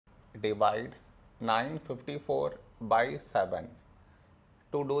divide 954 by 7.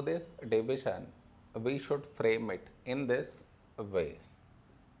 To do this division, we should frame it in this way.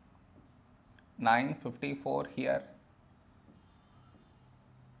 954 here,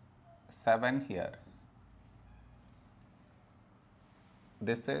 7 here.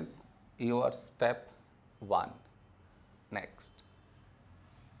 This is your step 1. Next,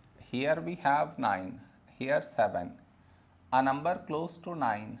 here we have 9, here 7. A number close to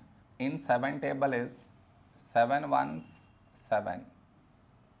 9 in 7 table is 7 ones 7.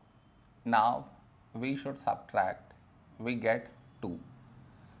 Now we should subtract, we get 2.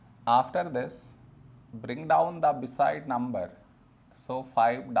 After this, bring down the beside number, so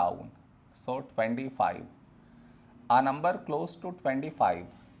 5 down, so 25. A number close to 25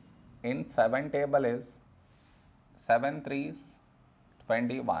 in 7 table is 7 threes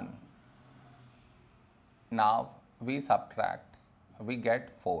 21. Now we subtract, we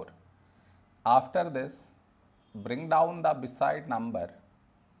get 4. After this, bring down the beside number,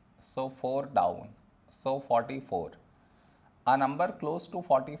 so 4 down, so 44. A number close to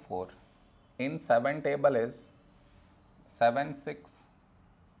 44 in 7 table is 7 6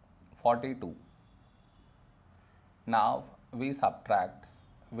 42. Now we subtract,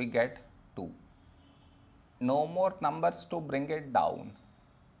 we get 2. No more numbers to bring it down,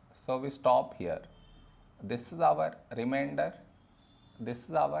 so we stop here. This is our remainder, this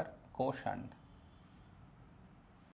is our quotient.